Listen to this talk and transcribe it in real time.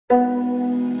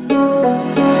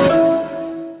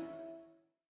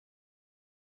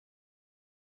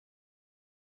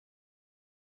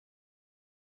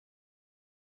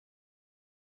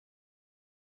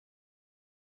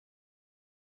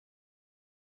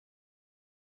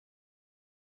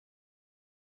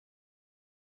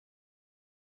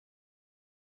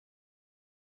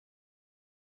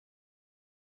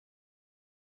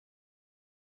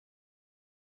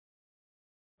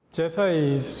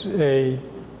Jesa is a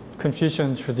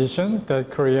Confucian tradition that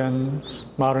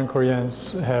modern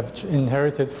Koreans have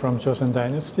inherited from Joseon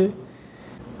Dynasty.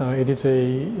 It is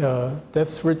a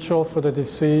death ritual for the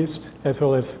deceased, as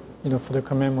well as for the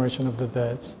commemoration of the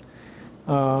dead.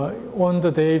 On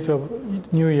the days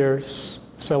of New Year's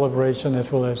celebration,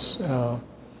 as well as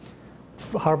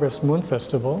Harvest Moon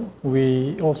Festival,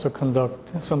 we also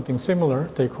conduct something similar.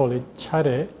 They call it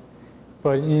chare,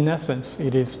 but in essence,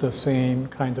 it is the same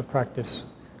kind of practice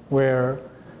where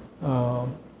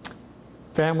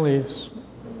families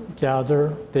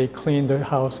gather, they clean the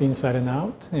house inside and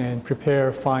out, and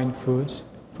prepare fine foods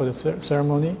for the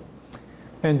ceremony.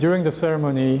 And during the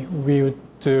ceremony, we would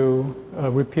do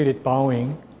repeated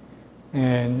bowing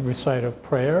and recite a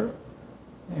prayer,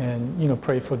 and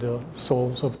pray for the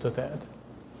souls of the dead.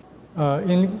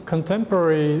 In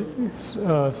contemporary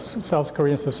South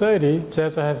Korean society,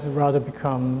 Jesa has rather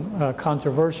become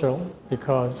controversial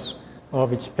because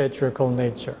of its patriarchal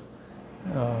nature.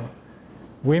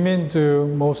 Women do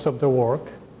most of the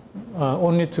work,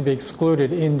 only to be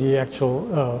excluded in the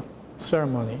actual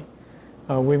ceremony.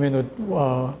 Women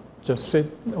would just sit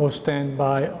or stand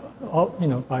by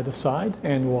the side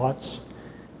and watch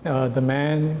the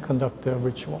man conduct the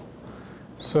ritual.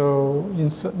 So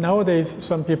nowadays,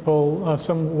 some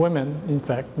women, in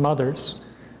fact, mothers,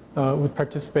 would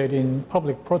participate in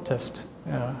public protest,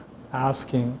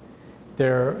 asking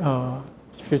their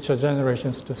future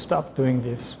generations to stop doing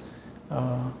this,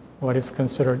 what is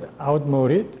considered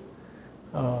outmoded,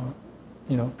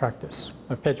 practice,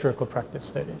 a patriarchal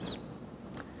practice, that is.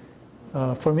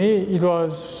 For me, it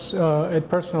was, at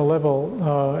personal level,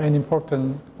 an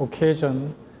important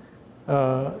occasion,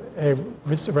 a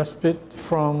respite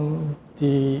from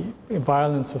the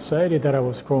violent society that I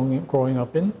was growing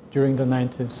up in during the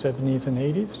 1970s and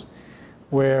 80s,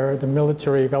 where the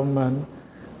military government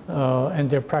and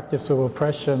their practice of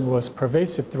oppression was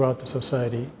pervasive throughout the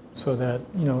society, so that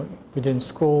within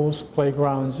schools,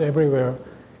 playgrounds, everywhere,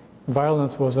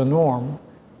 violence was a norm.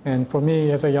 And for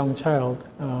me, as a young child,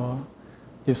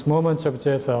 these moments of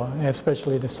Jesa,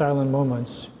 especially the silent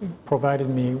moments, provided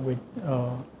me with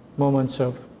moments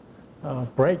of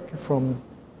break from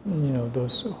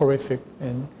those horrific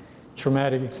and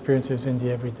traumatic experiences in the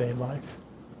everyday life.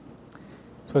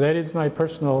 So that is my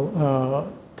personal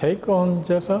take on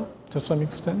Jesa to some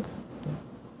extent.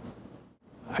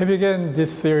 I began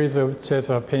this series of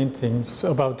Jesa paintings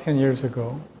about 10 years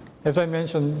ago. As I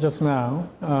mentioned just now,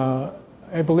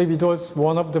 I believe it was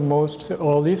one of the most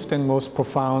earliest and most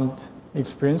profound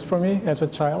experience for me as a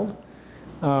child.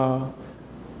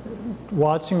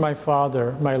 Watching my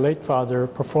late father,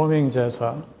 performing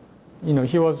Jesa,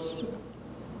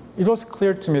 it was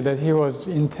clear to me that he was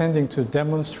intending to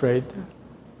demonstrate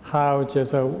how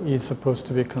Jesa is supposed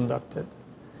to be conducted.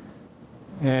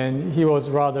 And he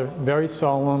was rather very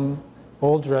solemn,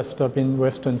 all dressed up in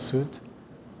Western suit.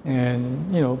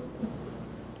 And,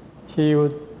 he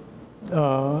would,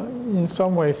 in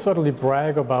some way, subtly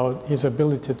brag about his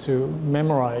ability to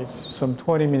memorize some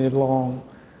 20-minute long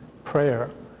prayer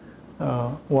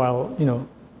while,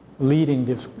 leading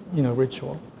this,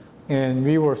 ritual. And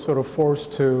we were sort of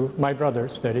forced to, my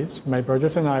brothers, that is, my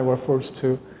brothers and I were forced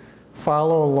to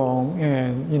follow along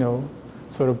and,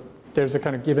 sort of, there's a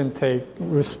kind of give and take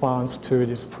response to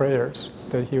these prayers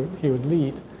that he would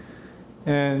lead.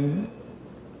 And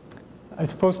I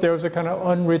suppose there was a kind of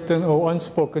unwritten or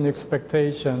unspoken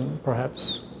expectation,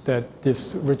 perhaps, that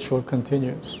this ritual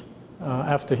continues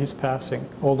after his passing,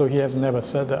 although he has never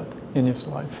said that in his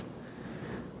life.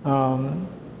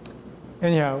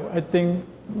 Anyhow, I think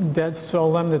that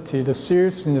solemnity, the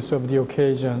seriousness of the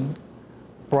occasion,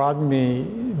 brought me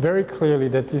very clearly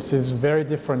that this is very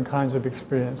different kinds of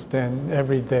experience than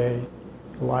everyday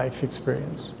life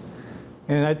experience.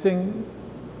 And I think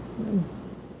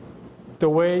the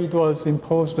way it was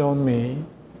imposed on me,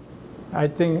 I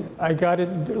think I got it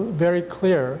very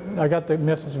clear. I got the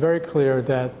message very clear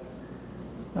that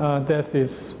death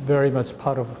is very much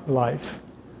part of life,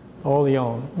 early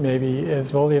on, maybe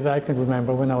as early as I can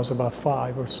remember when I was about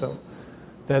 5 or so.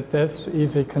 That death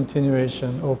is a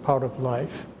continuation or part of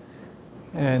life,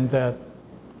 and that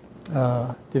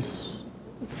this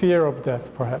fear of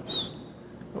death, perhaps,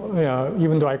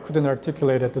 even though I couldn't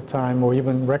articulate at the time or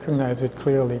even recognize it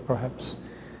clearly, perhaps,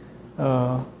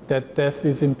 that death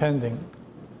is impending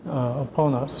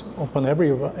upon us, upon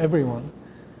everyone.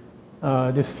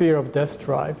 This fear of death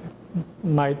drive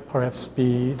might perhaps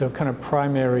be the kind of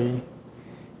primary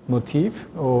motive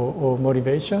or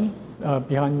motivation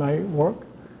behind my work.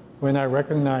 When I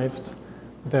recognized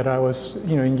that I was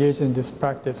engaged in this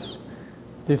practice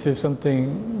this is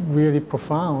something really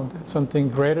profound, something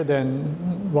greater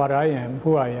than what I am,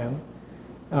 who I am,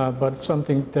 but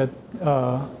something that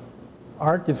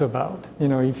art is about. You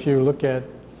know, if you look at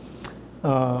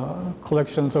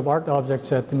collections of art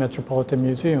objects at the Metropolitan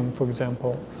Museum, for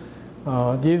example,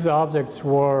 these objects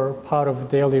were part of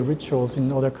daily rituals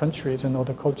in other countries and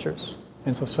other cultures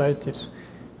and societies.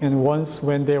 And once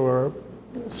when they were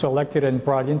selected and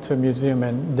brought into a museum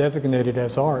and designated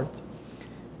as art,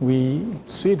 we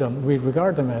see them, we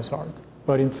regard them as art.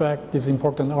 But in fact, this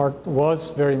important art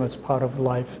was very much part of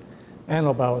life and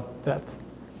about death.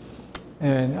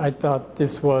 And I thought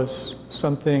this was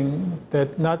something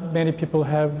that not many people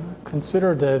have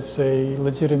considered as a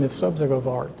legitimate subject of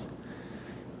art.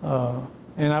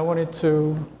 And I wanted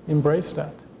to embrace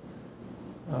that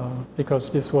because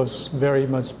this was very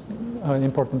much an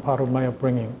important part of my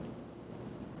upbringing.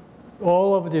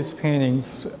 All of these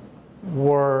paintings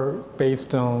were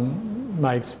based on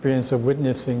my experience of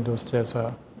witnessing those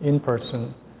Jesa in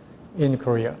person in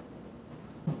Korea.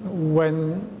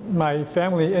 When my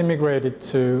family immigrated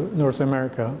to North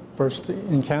America, first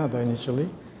in Canada initially,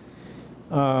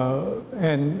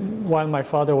 and while my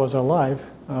father was alive,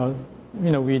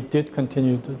 we did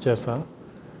continue the Jesa.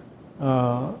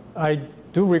 I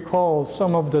do recall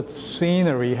some of the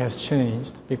scenery has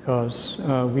changed because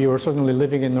we were suddenly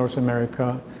living in North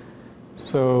America.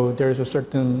 So there's a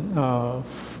certain,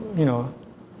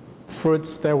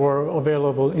 fruits that were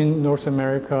available in North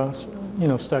America,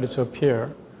 started to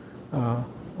appear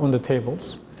on the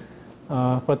tables.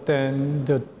 But then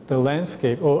the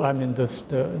landscape,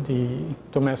 the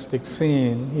domestic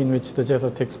scene in which the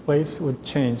Jesa takes place would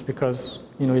change because,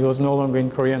 it was no longer in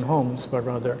Korean homes, but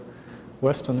rather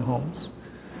Western homes.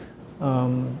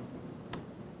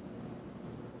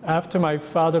 After my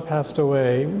father passed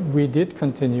away, we did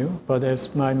continue, but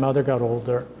as my mother got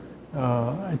older,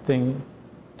 I think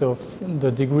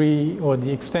the degree or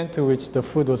the extent to which the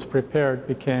food was prepared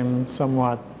became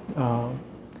somewhat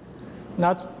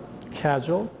not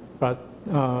casual, but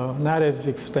not as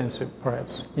extensive,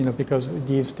 perhaps, because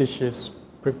these dishes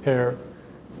prepare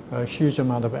a huge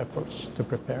amount of efforts to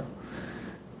prepare.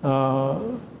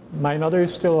 My mother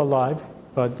is still alive,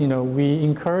 but we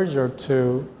encourage her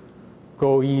to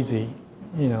go easy,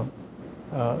 and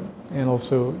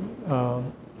also,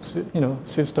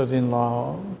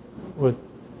 sisters-in-law would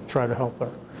try to help her.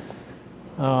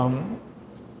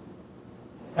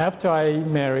 After I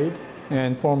married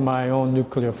and formed my own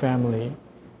nuclear family,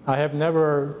 I have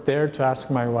never dared to ask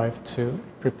my wife to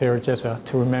prepare Jesa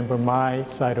to remember my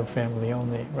side of family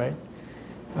only, right?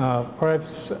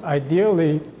 Perhaps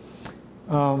ideally,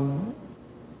 it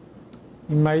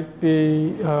might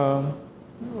be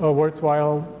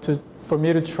worthwhile for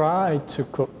me to try to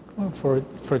cook for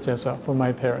Jesa, for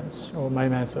my parents or my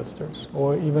ancestors,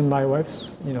 or even my wife's,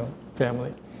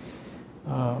 family.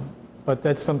 But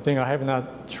that's something I have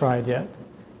not tried yet.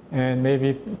 And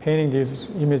maybe painting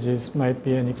these images might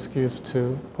be an excuse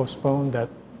to postpone that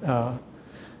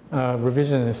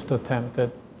revisionist attempt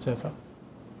at Jesa.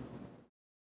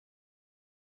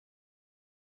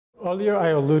 Earlier, I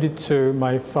alluded to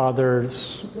my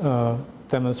father's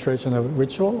demonstration of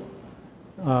ritual.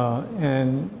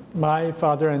 And my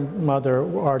father and mother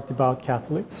are devout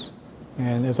Catholics.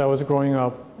 And as I was growing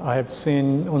up, I have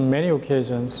seen on many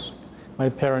occasions my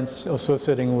parents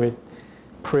associating with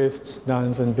priests,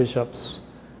 nuns, and bishops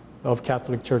of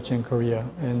Catholic Church in Korea.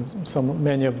 And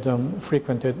many of them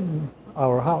frequented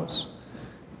our house.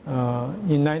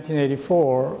 In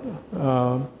 1984,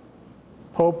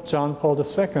 Pope John Paul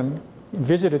II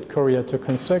visited Korea to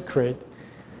consecrate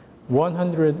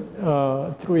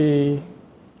 103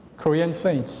 Korean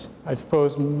saints. I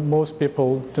suppose most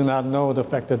people do not know the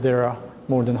fact that there are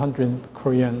more than 100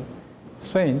 Korean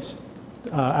saints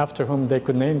after whom they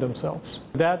could name themselves.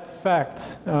 That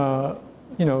fact,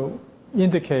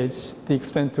 indicates the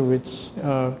extent to which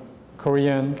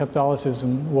Korean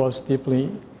Catholicism was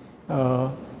deeply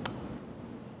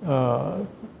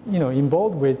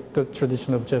involved with the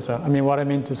tradition of Jesa. I mean, what I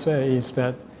mean to say is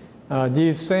that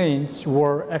these saints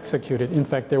were executed. In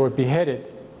fact, they were beheaded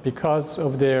because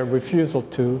of their refusal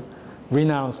to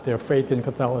renounce their faith in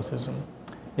Catholicism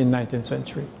in 19th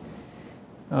century.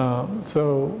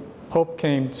 So Pope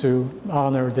came to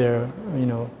honor their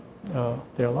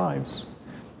lives.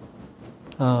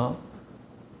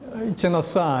 It's an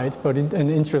aside, but an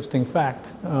interesting fact.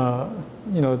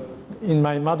 In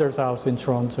my mother's house in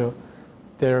Toronto,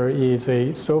 there is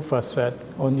a sofa set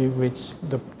on which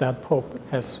that Pope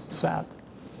has sat,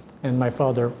 and my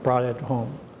father brought it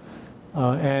home.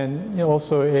 And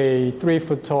also a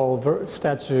 3-foot-tall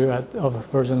statue of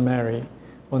Virgin Mary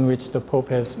on which the Pope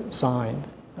has signed.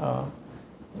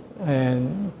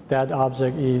 and that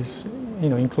object is,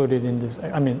 included in this.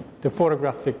 I mean, the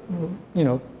photographic,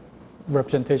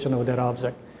 representation of that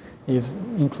object is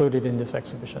included in this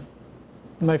exhibition.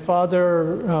 My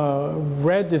father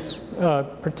read this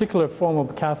particular form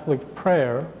of Catholic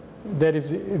prayer that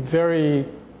is very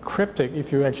cryptic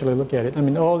if you actually look at it. I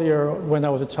mean, earlier when I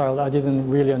was a child, I didn't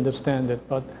really understand it,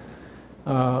 but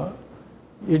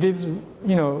it is,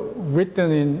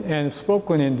 written in and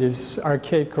spoken in this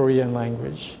archaic Korean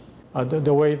language.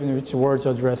 The ways in which words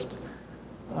are addressed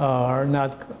are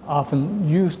not often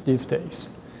used these days.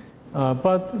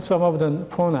 But some of the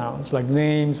pronouns, like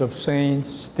names of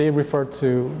saints, they refer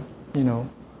to,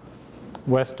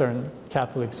 Western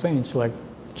Catholic saints like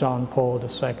John Paul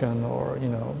II, or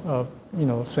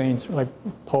saints like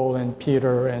Paul and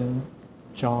Peter and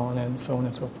John and so on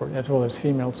and so forth, as well as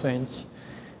female saints,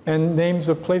 and names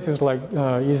of places like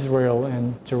Israel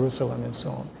and Jerusalem and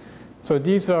so on. So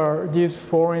these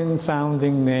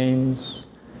foreign-sounding names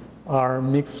are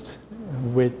mixed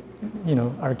with,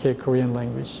 archaic Korean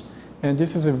language. And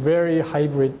this is a very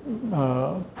hybrid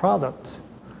product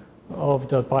of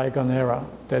the bygone era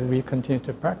that we continue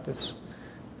to practice.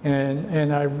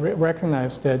 And I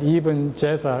recognize that even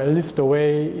Jesa, at least the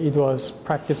way it was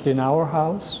practiced in our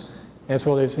house, as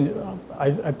well as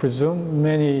I presume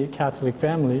many Catholic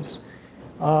families,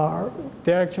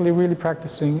 they're actually really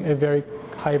practicing a very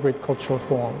hybrid cultural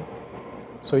form.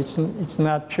 So it's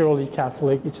not purely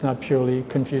Catholic, it's not purely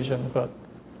Confucian, but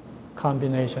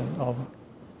combination of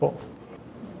both.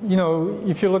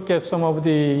 If you look at some of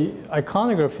the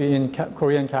iconography in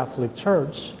Korean Catholic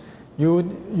Church,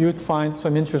 you'd find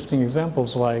some interesting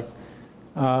examples like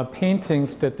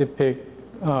paintings that depict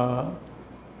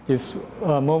these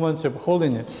moments of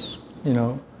holiness,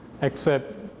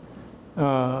 except,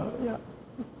 I'm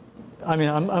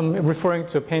referring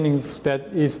to paintings that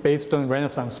is based on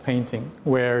Renaissance painting,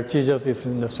 where Jesus is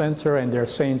in the center and there are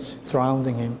saints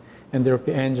surrounding him, and there will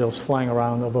be angels flying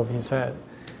around above his head.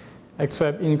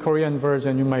 Except in Korean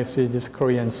version, you might see this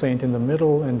Korean saint in the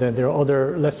middle, and then there are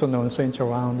other lesser-known saints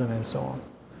around them, and so on.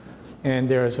 And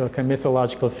there's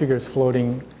mythological figures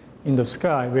floating in the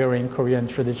sky wearing Korean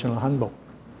traditional hanbok.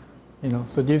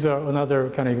 So these are another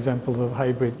kind of examples of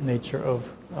hybrid nature of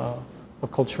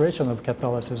acculturation of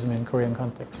Catholicism in Korean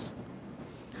context.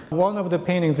 One of the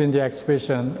paintings in the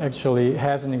exhibition actually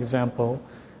has an example.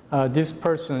 This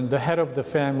person, the head of the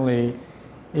family,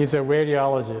 is a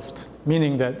radiologist,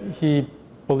 meaning that he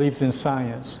believes in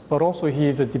science, but also he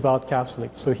is a devout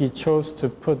Catholic. So he chose to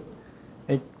put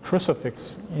a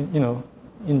crucifix,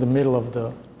 in the middle of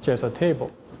the Jesa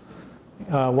table,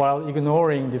 while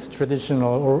ignoring this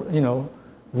traditional,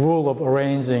 rule of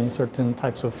arranging certain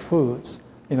types of foods.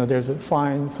 There's a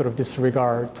fine sort of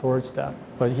disregard towards that,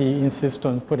 but he insists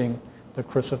on putting the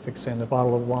crucifix and a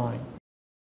bottle of wine.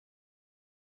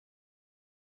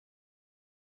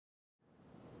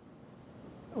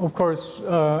 Of course,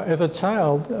 as a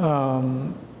child,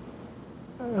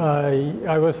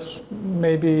 I was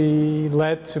maybe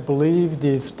led to believe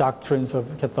these doctrines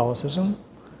of Catholicism,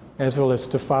 as well as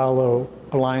to follow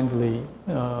blindly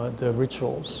the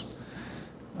rituals.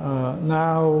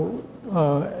 Now,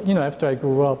 after I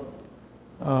grew up,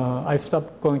 I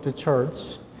stopped going to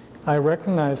church. I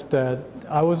recognized that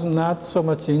I was not so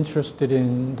much interested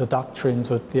in the doctrines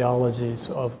or theologies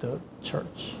of the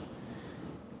church.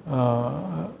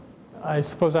 I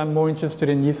suppose I'm more interested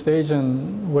in East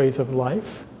Asian ways of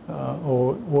life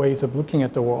or ways of looking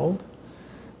at the world.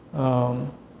 I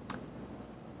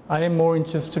am more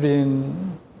interested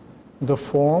in the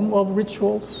form of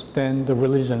rituals than the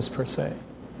religions per se.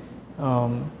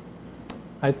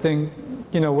 I think,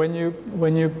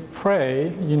 when you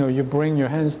pray, you bring your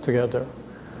hands together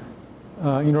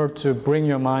in order to bring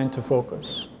your mind to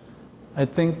focus. I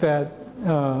think that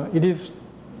it is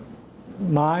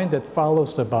mind that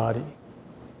follows the body.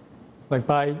 Like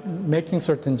by making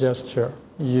certain gesture,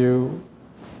 you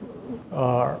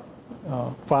are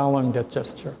following that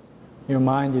gesture. Your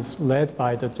mind is led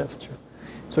by the gesture.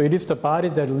 So it is the body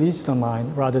that leads the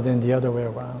mind rather than the other way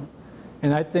around.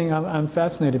 And I think I'm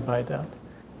fascinated by that.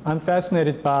 I'm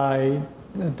fascinated by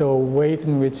the ways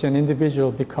in which an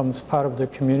individual becomes part of the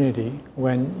community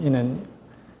when in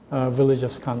a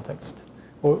religious context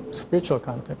or spiritual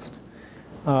context.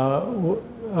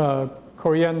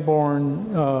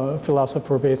 Korean-born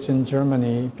philosopher based in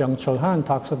Germany, Byung-Chul Han,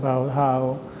 talks about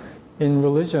how in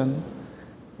religion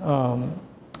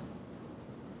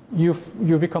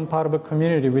you become part of a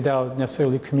community without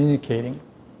necessarily communicating.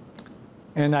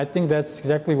 And I think that's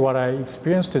exactly what I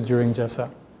experienced during Jesa.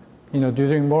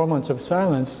 During moments of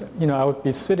silence, I would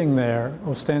be sitting there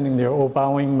or standing there or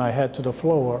bowing my head to the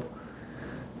floor.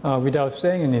 without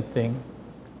saying anything,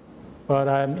 but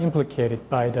I'm implicated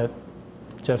by that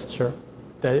gesture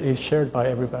that is shared by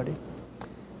everybody.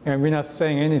 And we're not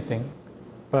saying anything,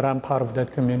 but I'm part of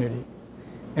that community.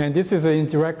 And this is in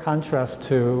direct contrast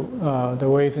to the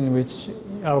ways in which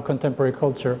our contemporary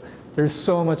culture, there's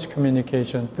so much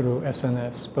communication through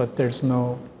SNS, but there's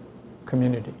no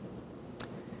community.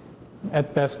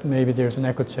 At best, maybe there's an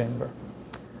echo chamber.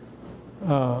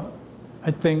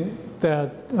 I think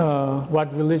that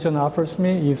what religion offers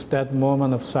me is that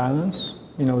moment of silence,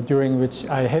 during which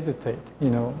I hesitate,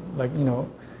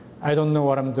 I don't know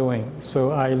what I'm doing,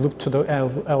 so I look to the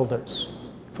elders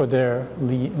for their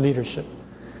leadership.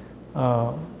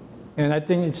 And I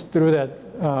think it's through that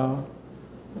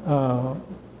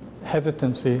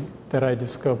hesitancy that I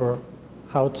discover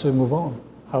how to move on,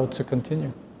 how to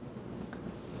continue.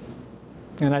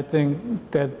 And I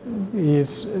think that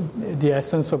is the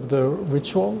essence of the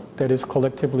ritual that is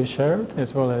collectively shared,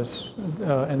 as well as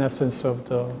an essence of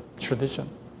the tradition.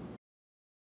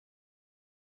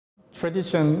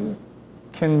 Tradition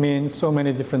can mean so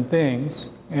many different things,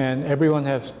 and everyone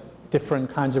has different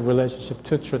kinds of relationship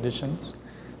to traditions.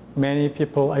 Many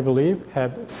people, I believe,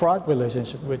 have fraught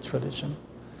relationship with tradition.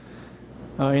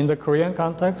 In the Korean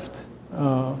context,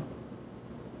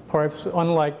 perhaps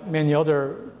unlike many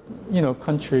other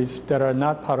countries that are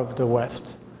not part of the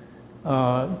West,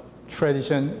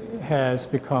 tradition has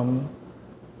become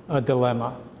a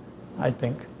dilemma, I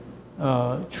think.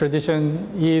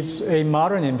 Tradition is a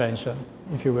modern invention,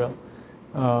 if you will.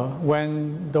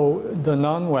 When the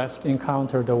non-West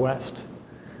encountered the West,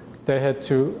 they had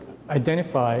to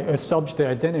establish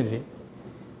their identity.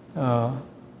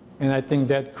 And I think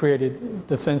that created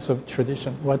the sense of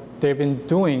tradition. What they've been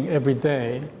doing every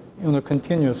day on a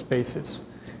continuous basis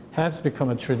has become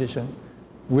a tradition,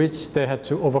 which they had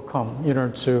to overcome in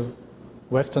order to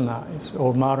westernize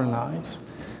or modernize.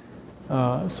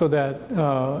 So that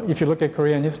if you look at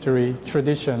Korean history,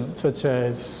 tradition, such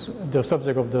as the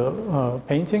subject of the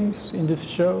paintings in this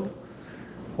show,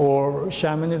 or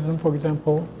shamanism, for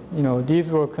example,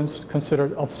 these were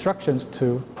considered obstructions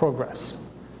to progress.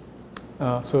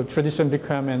 So tradition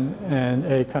became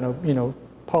a kind of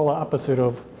polar opposite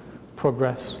of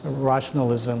progress,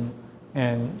 rationalism,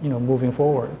 and moving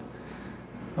forward.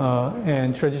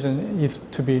 And tradition is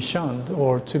to be shunned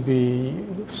or to be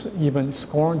even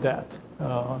scorned at,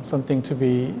 something to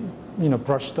be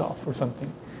brushed off or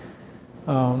something.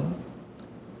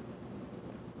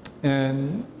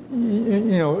 And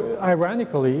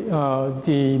ironically,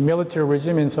 the military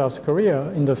regime in South Korea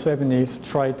in the 70s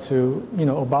tried to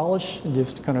abolish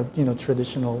this kind of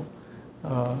traditional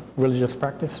religious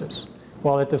practices,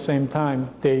 while at the same time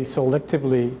they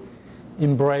selectively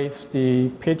embrace the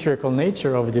patriarchal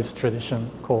nature of this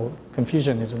tradition called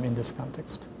Confucianism in this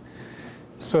context.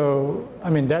 So, I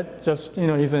mean, that just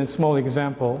is a small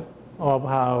example of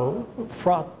how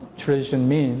fraught tradition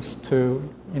means to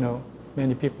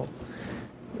many people.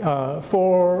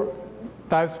 For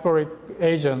diasporic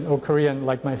Asian or Korean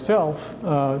like myself,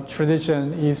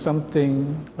 tradition is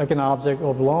something like an object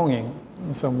of longing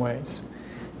in some ways.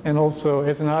 And also,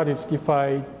 as an artist, if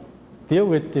I deal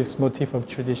with this motif of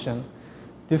tradition,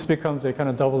 this becomes a kind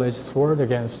of double-edged sword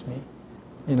against me.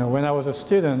 When I was a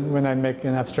student, when I make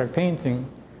an abstract painting,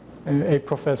 a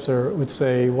professor would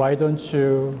say, "Why don't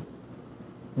you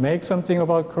make something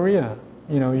about Korea,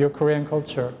 your Korean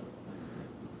culture,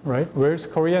 right? Where's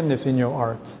Koreanness in your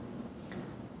art?"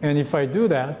 And if I do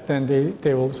that, then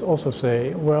they will also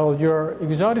say, "Well, you're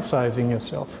exoticizing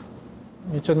yourself."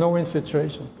 It's a no-win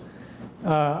situation.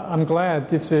 I'm glad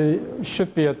this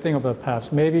should be a thing of the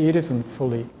past. Maybe it isn't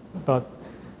fully, but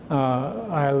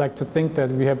I like to think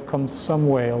that we have come some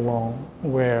way along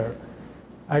where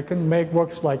I can make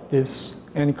works like this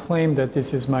and claim that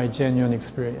this is my genuine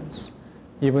experience,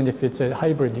 even if it's a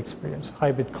hybrid experience,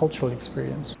 hybrid cultural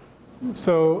experience.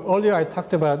 So earlier I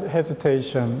talked about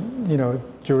hesitation,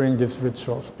 during these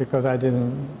rituals because I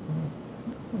didn't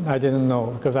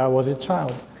know because I was a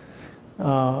child.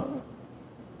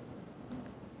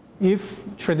 If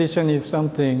tradition is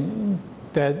something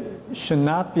that should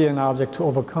not be an object to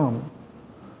overcome,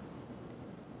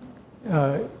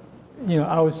 I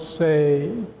would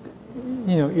say,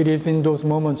 it is in those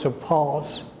moments of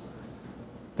pause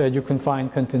that you can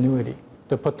find continuity,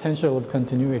 the potential of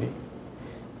continuity.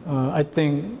 I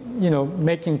think,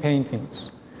 making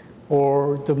paintings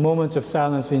or the moments of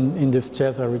silence in this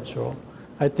Jesa ritual,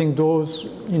 I think those,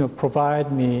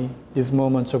 provide me these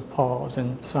moments of pause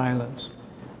and silence.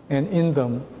 And in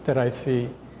them that I see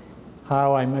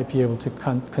how I might be able to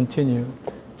continue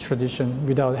tradition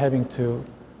without having to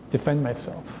defend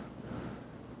myself.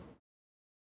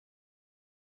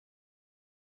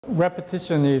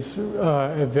 repetition is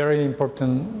a very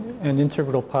important and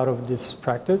integral part of this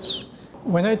practice.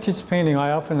 When I teach painting,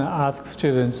 I often ask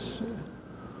students,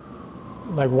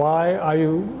 like, why are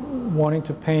you wanting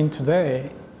to paint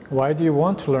today? Why do you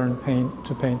want to learn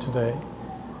to paint today?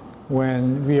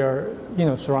 When we are,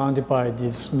 surrounded by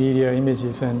these media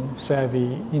images and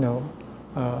savvy,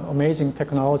 amazing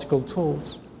technological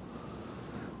tools.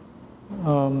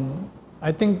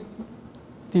 I think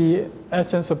the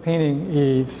essence of painting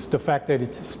is the fact that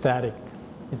it's static.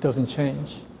 It doesn't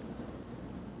change.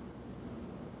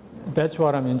 That's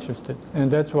what I'm interested in,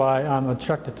 and that's why I'm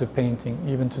attracted to painting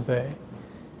even today.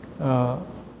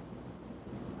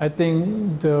 I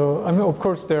think of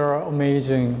course, there are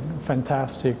amazing,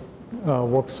 fantastic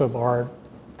works of art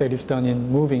that is done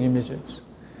in moving images.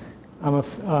 I'm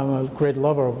a great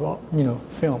lover of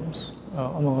films,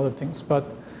 among other things. But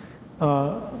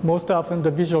most often,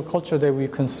 the visual culture that we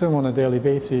consume on a daily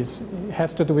basis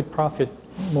has to do with profit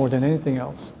more than anything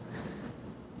else.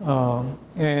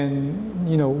 And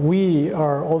we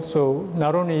are also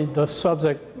not only the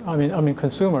subject. I mean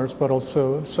consumers, but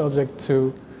also subject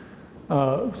to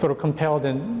sort of compelled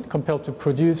to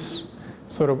produce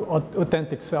sort of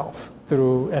authentic self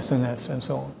through SNS and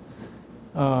so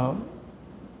on.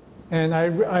 And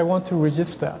I want to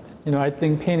resist that. I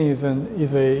think painting is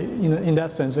in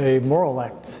that sense a moral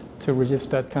act to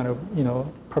resist that kind of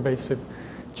pervasive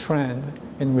trend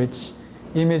in which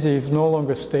image is no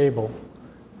longer stable.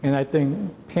 And I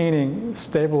think painting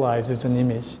stabilizes an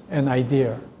image, an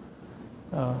idea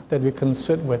that we can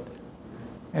sit with.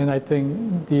 And I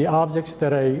think the objects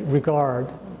that I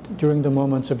regard during the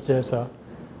moments of Jesa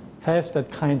has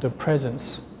that kind of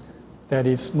presence that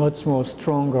is much more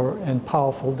stronger and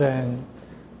powerful than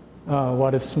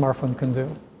what a smartphone can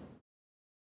do.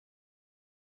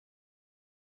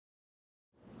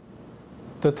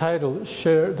 The title,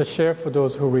 the share for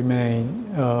those who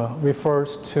remain,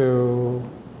 refers to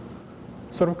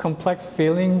sort of complex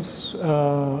feelings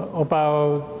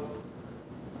about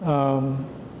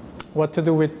what to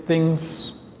do with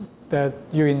things that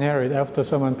you inherit after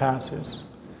someone passes.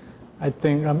 I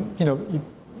think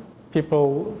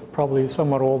people probably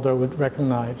somewhat older would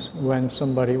recognize when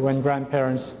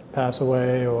grandparents pass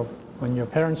away or when your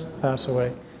parents pass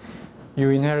away, you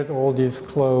inherit all these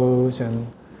clothes and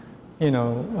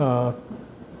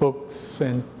books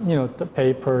and the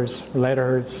papers,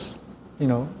 letters,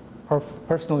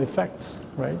 personal effects,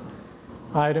 right?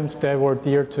 Items that were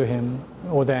dear to him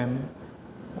or them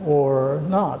or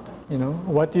not.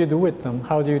 What do you do with them?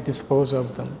 How do you dispose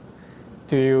of them?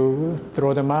 Do you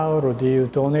throw them out, or do you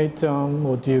donate them,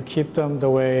 or do you keep them the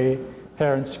way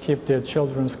parents keep their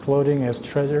children's clothing as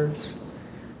treasures?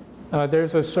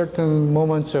 There's a certain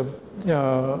moments of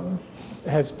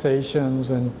hesitations,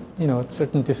 and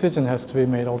certain decision has to be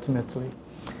made ultimately.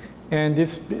 And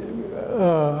this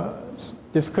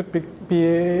could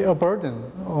be a burden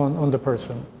on the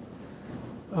person.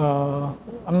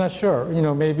 I'm not sure.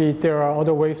 Maybe there are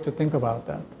other ways to think about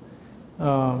that.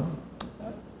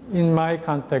 In my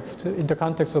context, in the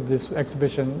context of this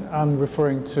exhibition, I'm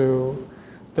referring to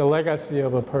the legacy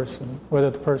of a person, whether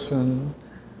the person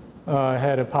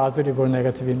had a positive or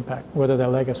negative impact, whether that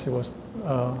legacy was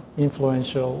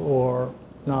influential or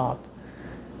not.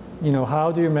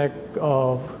 What do you make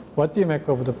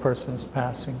of the person's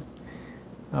passing?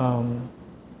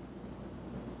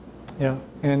 Yeah,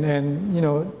 and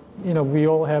we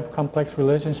all have complex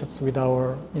relationships with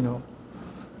our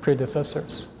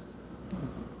predecessors.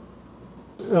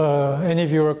 Any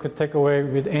viewer could take away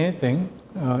with anything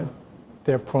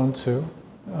they're prone to,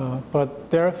 but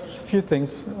there are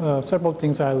several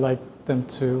things I like them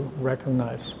to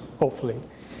recognize, hopefully.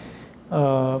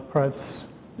 Perhaps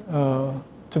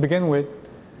to begin with,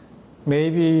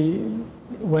 maybe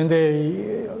when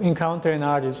they encounter an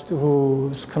artist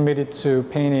who's committed to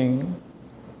painting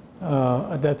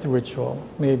a death ritual,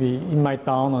 maybe it might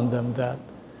dawn on them that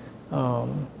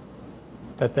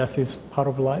death is part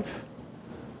of life,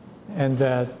 and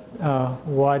that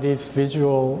what is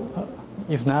visual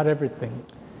is not everything.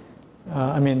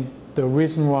 The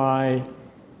reason why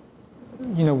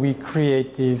we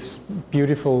create this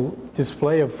beautiful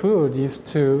display of food is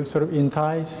to sort of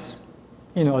entice,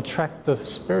 attract the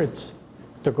spirits,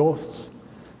 the ghosts.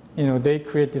 They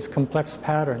create these complex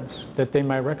patterns that they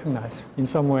might recognize in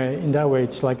some way. In that way,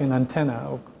 it's like an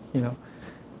antenna.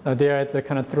 They're at the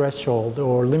kind of threshold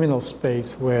or liminal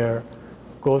space where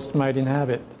ghosts might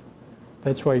inhabit.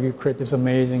 That's why you create this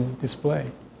amazing display.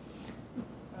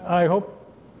 I hope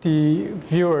the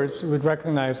viewers would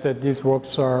recognize that these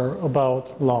works are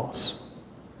about loss.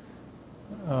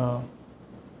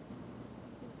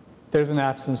 There's an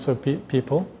absence of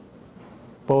people.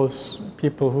 both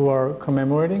people who are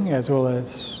commemorating as well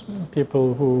as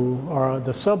people who are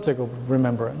the subject of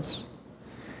remembrance.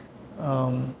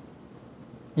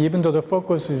 Even though the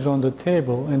focus is on the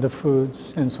table and the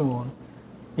foods and so on,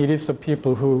 it is the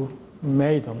people who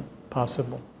made them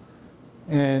possible.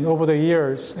 And over the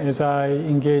years, as I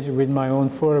engage with my own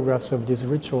photographs of these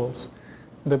rituals,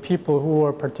 the people who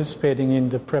are participating in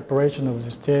the preparation of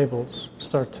these tables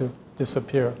start to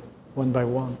disappear one by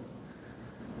one.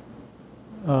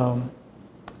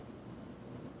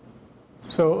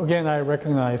 So again, I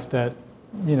recognize that,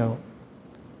 you know,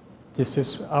 this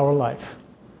is our life.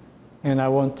 And I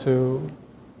want to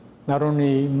not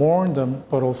only mourn them,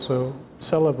 but also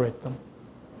celebrate them.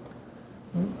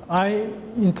 I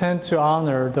intend to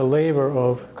honor the labor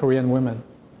of Korean women.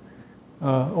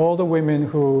 All the women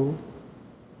who,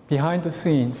 behind the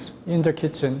scenes, in the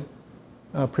kitchen,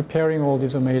 preparing all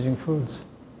these amazing foods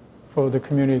for the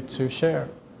community to share.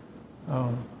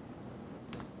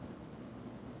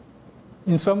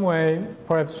 In some way,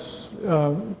 perhaps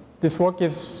this work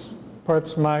is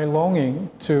perhaps my longing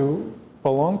to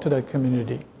belong to that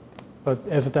community. But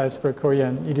as a diasporic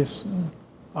Korean, it is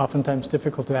oftentimes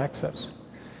difficult to access.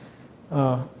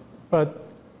 But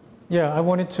yeah, I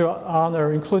wanted to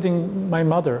honor, including my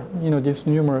mother, you know, these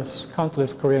numerous,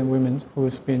 countless Korean women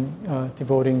who's been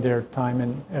devoting their time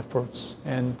and efforts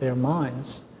and their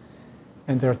minds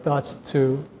and their thoughts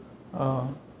to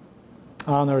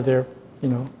honor their, you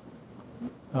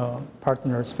know,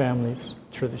 partners, families,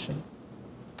 tradition.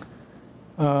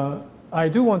 I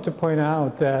do want to point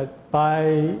out that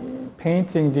by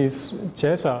painting this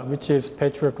Jesa, which is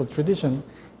patriarchal tradition,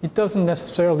 it doesn't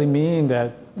necessarily mean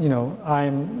that, you know,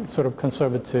 I'm sort of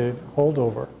conservative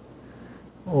holdover,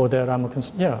 or that I'm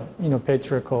a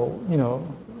patriarchal, you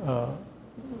know,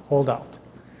 holdout.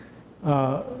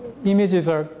 Images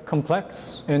are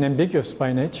complex and ambiguous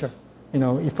by nature. You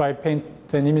know, if I paint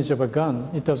an image of a gun,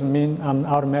 it doesn't mean I'm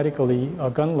automatically a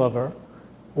gun lover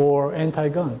or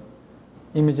anti-gun.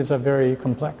 Images are very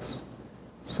complex.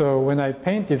 So when I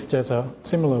paint this Jesa,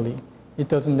 similarly, it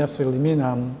doesn't necessarily mean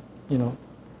I'm, you know,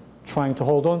 trying to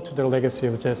hold on to the legacy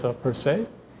of Jesa per se.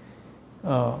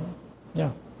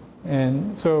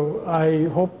 And so I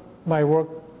hope my work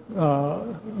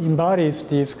embodies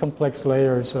these complex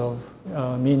layers of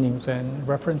meanings and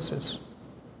references.